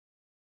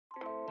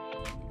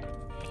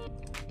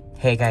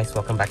Hey guys,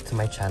 welcome back to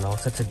my channel.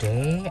 So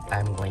today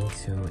I'm going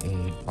to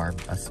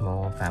a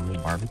small family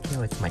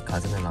barbecue. It's my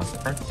cousin-in-law's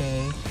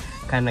birthday.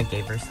 Kinda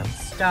gave her some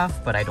stuff,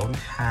 but I don't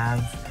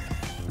have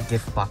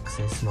gift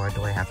boxes nor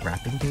do I have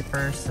wrapping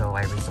paper, so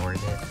I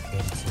resorted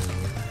into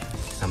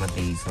some of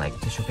these like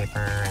tissue paper,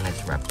 and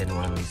it's wrapped in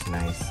one of these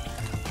nice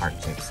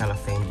heart-shaped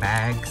cellophane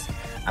bags.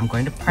 I'm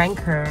going to prank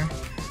her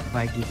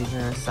by giving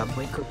her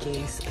Subway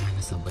cookies and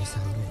a Subway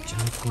sandwich.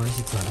 And of course,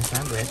 it's not a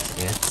sandwich,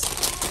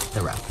 it's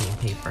the wrapping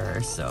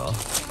paper, so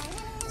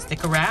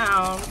stick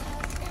around.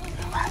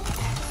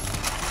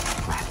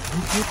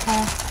 Wrapping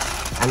paper.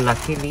 And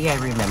luckily, I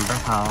remember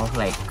how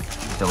like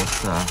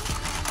those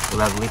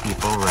lovely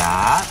people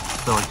wrap.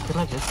 So we're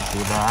gonna just do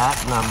that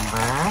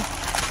number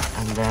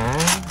and then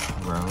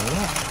roll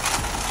it.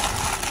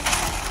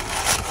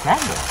 The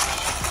sandwich.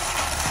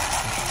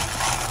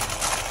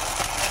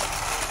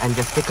 And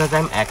just because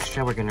I'm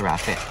extra, we're gonna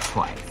wrap it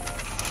twice.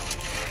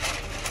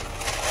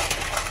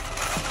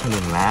 Can you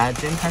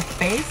imagine her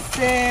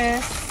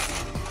faces?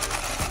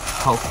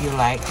 Hope you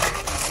like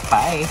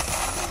spice.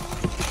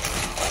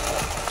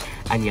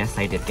 And yes,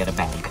 I did get a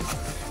bag.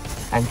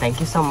 And thank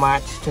you so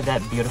much to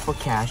that beautiful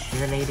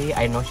cashier lady.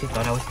 I know she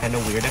thought I was kind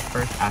of weird at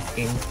first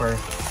asking for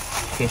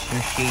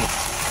tissue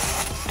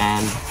sheets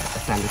and a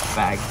sandwich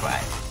bag,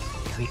 but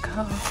here we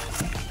go.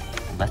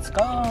 Let's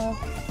go.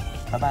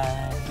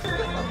 Bye-bye.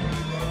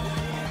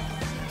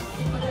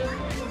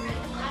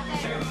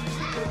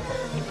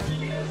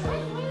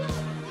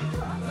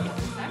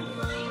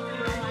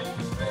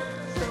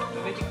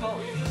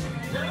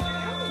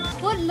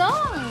 Put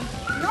long.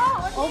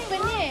 No,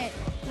 open it.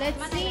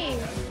 Let's see.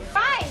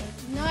 Fry.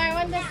 No, I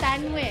want the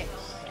sandwich.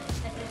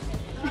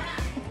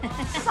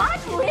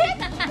 Sandwich?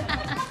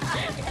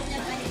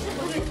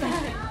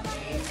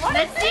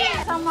 Let's see.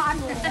 Sama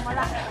ano,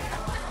 wala.